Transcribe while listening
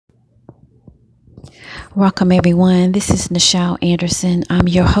Welcome, everyone. This is Nichelle Anderson. I'm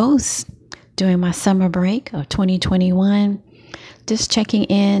your host during my summer break of 2021. Just checking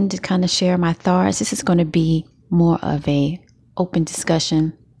in to kind of share my thoughts. This is going to be more of a open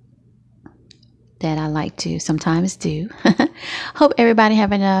discussion that I like to sometimes do. Hope everybody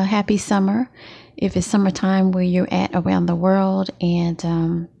having a happy summer. If it's summertime where you're at around the world. And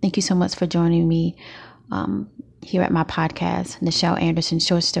thank you so much for joining me here at my podcast, Nichelle Anderson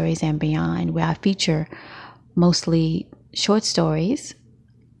Short Stories and Beyond, where I feature mostly short stories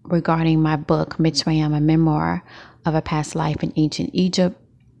regarding my book, Mitzrayim, a memoir of a past life in ancient Egypt.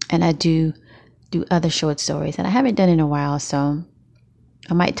 And I do other short stories that I haven't done in a while, so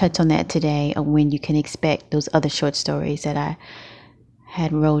I might touch on that today, of when you can expect those other short stories that I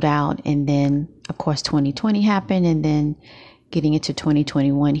had wrote out. And then, of course, 2020 happened, and then getting into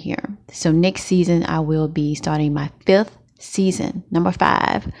 2021 here. So next season, I will be starting my 5th season, number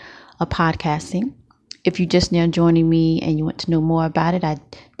 5, of podcasting. If you're just now joining me and you want to know more about it, I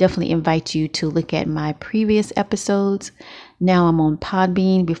definitely invite you to look at my previous episodes. Now I'm on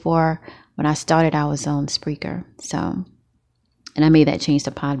Podbean. Before, when I started, I was on Spreaker. And I made that change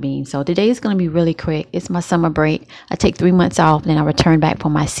to Podbean. So today is going to be really quick. It's my summer break. I take 3 months off, and then I return back for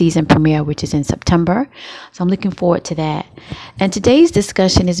my season premiere, which is in September. So I'm looking forward to that. And today's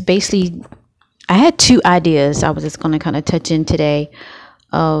discussion is basically, I had 2 ideas I was just going to kind of touch in today,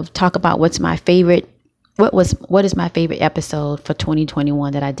 of talk about what is my favorite episode for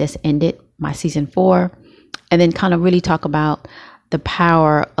 2021 that I just ended, my season 4, and then kind of really talk about the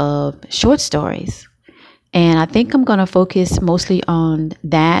power of short stories. And I think I'm going to focus mostly on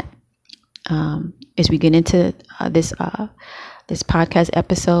that as we get into this podcast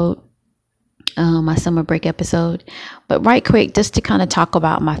episode, my summer break episode. But right quick, just to kind of talk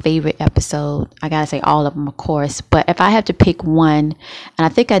about my favorite episode. I got to say all of them, of course. But if I have to pick one, and I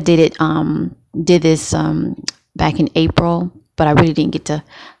think I did this back in April, but I really didn't get to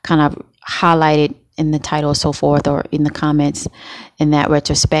kind of highlight it in the title or so forth, or in the comments in that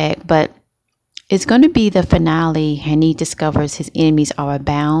retrospect. But it's going to be the finale. Hani discovers his enemies are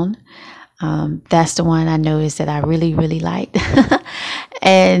abound. That's the one I noticed that I really, really liked.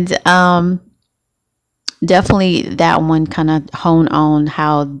 And definitely that one kind of honed on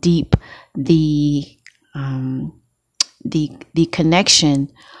how deep the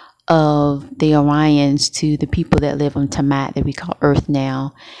connection of the Orions to the people that live on Tamat, that we call Earth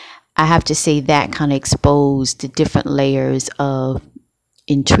now. I have to say that kind of exposed the different layers of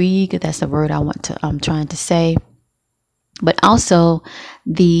intrigue. That's the word I'm trying to say. But also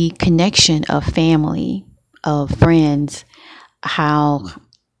the connection of family, of friends, how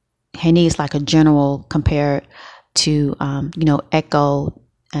Hani is like a general compared to, Echo,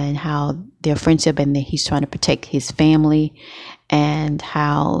 and how their friendship, and that he's trying to protect his family, and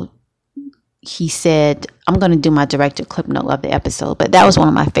how he said, I'm going to do my director clip note of the episode, but that was one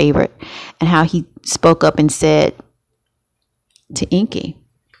of my favorite, and how he spoke up and said to Inky,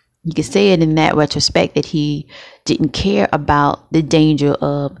 you could say it in that retrospect, that he didn't care about the danger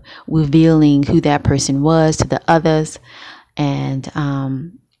of revealing who that person was to the others, and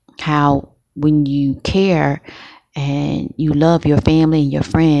how when you care and you love your family and your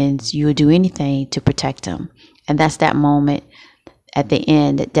friends, you will do anything to protect them. And that's that moment at the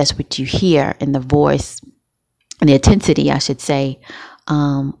end, that's what you hear in the voice and the intensity, I should say,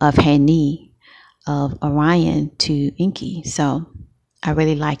 of Hani, of Orion to Inky. So I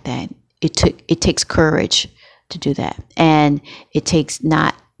really like that. It takes courage to do that, and it takes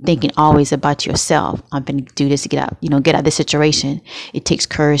not thinking always about yourself. I'm going to do this to get out of this situation. It takes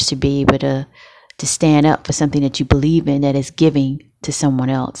courage to be able to stand up for something that you believe in, that is giving to someone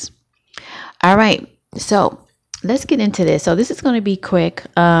else. All right, so let's get into this. So this is going to be quick.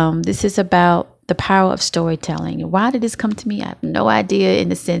 This is about the power of storytelling. Why did this come to me? I have no idea, in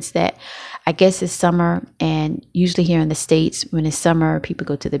the sense that I guess it's summer, and usually here in the States, when it's summer, people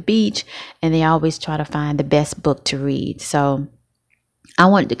go to the beach, and they always try to find the best book to read. So I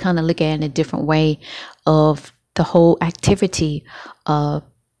wanted to kind of look at it in a different way, of the whole activity of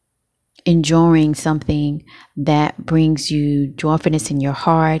enjoying something that brings you joyfulness in your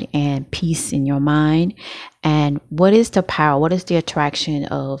heart and peace in your mind. And what is the power? What is the attraction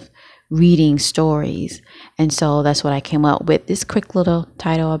of reading stories? And so that's what I came up with, this quick little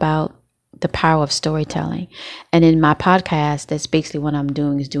title about the power of storytelling. And in my podcast, that's basically what I'm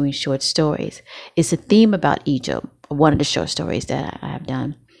doing, is doing short stories. It's a theme about Egypt, one of the short stories that I have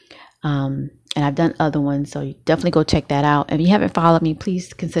done. And I've done other ones, so you definitely go check that out. If you haven't followed me,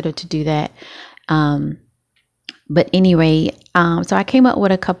 please consider to do that. But anyway, so I came up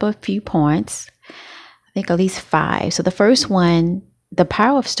with a few points, I think at least 5. So the first one, the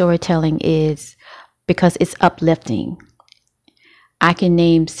power of storytelling is because it's uplifting. I can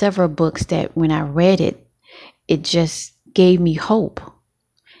name several books that when I read it, it just gave me hope.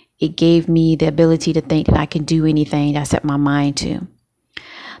 It gave me the ability to think that I can do anything that I set my mind to.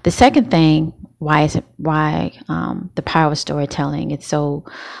 The second thing, why the power of storytelling, it's so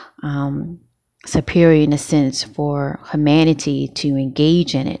superior in a sense for humanity to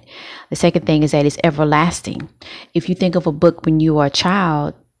engage in it. The second thing is that it's everlasting. If you think of a book when you were a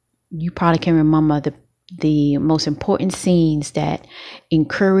child, you probably can remember the most important scenes that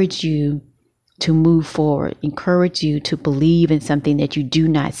encourage you to move forward, encourage you to believe in something that you do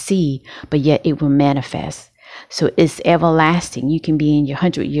not see, but yet it will manifest. So it's everlasting. You can be in your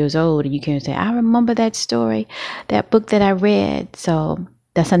 100 years old and you can say, I remember that story, that book that I read. So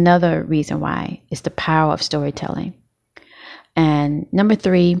that's another reason why it's the power of storytelling. And number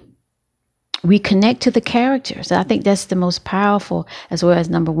 3, we connect to the characters. I think that's the most powerful, as well as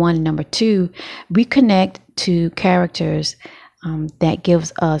number 1 and number 2. We connect to characters that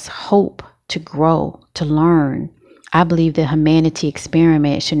gives us hope to grow, to learn. I believe the humanity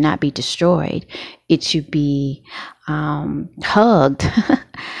experiment should not be destroyed. It should be hugged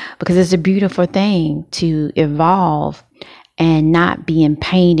because it's a beautiful thing to evolve and not be in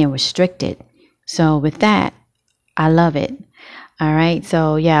pain and restricted. So with that, I love it. All right.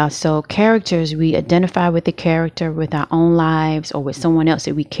 So characters, we identify with the character with our own lives or with someone else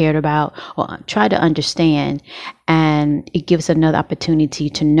that we cared about or try to understand. And it gives another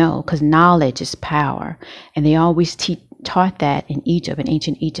opportunity to know, because knowledge is power. And they always taught that in Egypt, in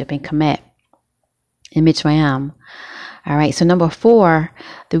ancient Egypt, in Kemet, in Mitzrayim. All right. So number 4,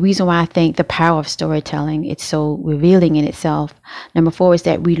 the reason why I think the power of storytelling, it's so revealing in itself. Number 4 is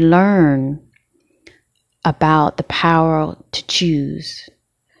that we learn about the power to choose,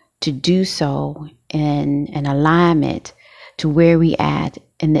 to do so in an alignment to where we at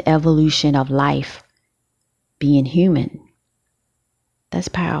in the evolution of life, being human. That's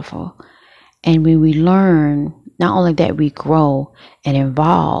powerful. And when we learn, not only that we grow and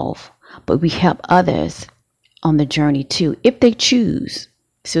evolve, but we help others on the journey too, if they choose.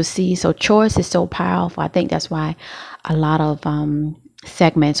 So choice is so powerful. I think that's why a lot of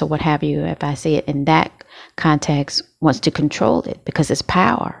segments or what have you, if I say it in that context, wants to control it because it's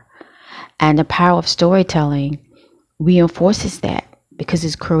power. And the power of storytelling reinforces that because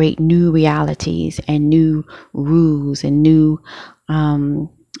it's create new realities and new rules and new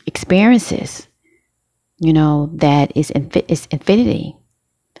experiences, that is infinity.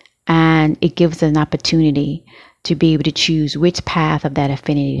 And it gives us an opportunity to be able to choose which path of that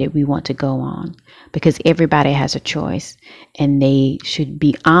affinity that we want to go on, because everybody has a choice and they should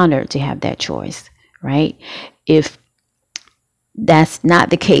be honored to have that choice, right? If that's not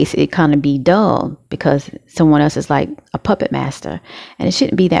the case, it kind of be dull because someone else is like a puppet master, and it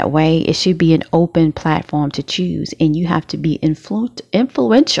shouldn't be that way. It should be an open platform to choose, and you have to be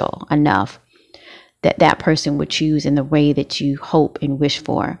influential enough that that person would choose in the way that you hope and wish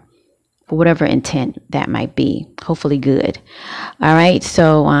for whatever intent that might be, hopefully good. All right.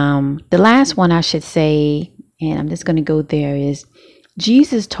 So the last one I should say, and I'm just going to go there, is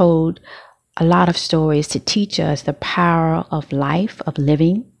Jesus told a lot of stories to teach us the power of life, of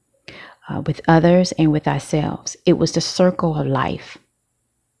living with others and with ourselves. It was the circle of life.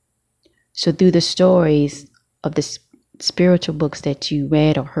 So through the stories of the spiritual books that you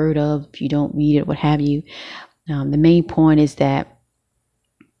read or heard of, if you don't read it, what have you, the main point is that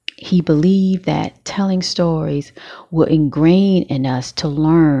he believed that telling stories will ingrain in us to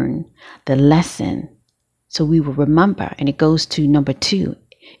learn the lesson so we will remember. And it goes to number 2.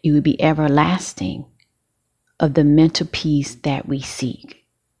 It would be everlasting of the mental peace that we seek.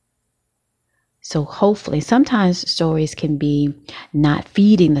 So hopefully, sometimes stories can be not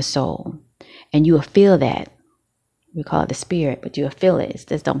feeding the soul, and you will feel that. We call it the spirit, but you'll feel it. It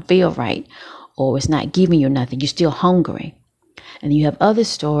just don't feel right, or it's not giving you nothing. You're still hungry. And you have other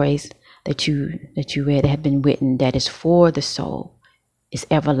stories that you read that have been written that is for the soul. It's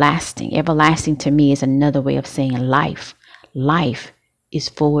everlasting. Everlasting to me is another way of saying life. Life is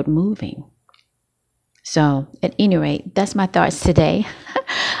forward moving. So at any rate, that's my thoughts today.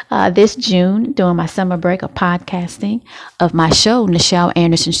 This June, during my summer break of podcasting of my show, Nichelle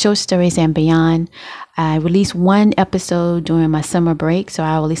Anderson Show Stories and Beyond, I released one episode during my summer break, so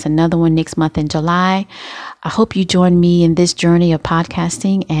I'll release another one next month in July. I hope you join me in this journey of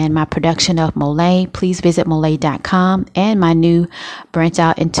podcasting and my production of Molay. Please visit Molay.com and my new branch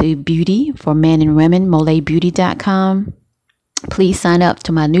out into beauty for men and women, MolayBeauty.com. Please sign up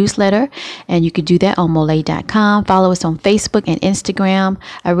to my newsletter, and you can do that on Molay.com. Follow us on Facebook and Instagram.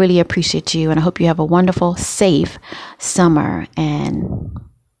 I really appreciate you, and I hope you have a wonderful, safe summer, and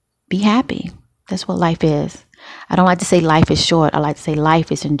be happy. That's what life is. I don't like to say life is short. I like to say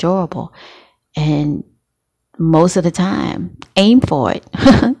life is enjoyable. And most of the time, aim for it,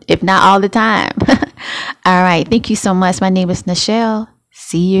 if not all the time. All right. Thank you so much. My name is Nichelle.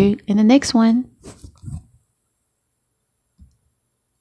 See you in the next one.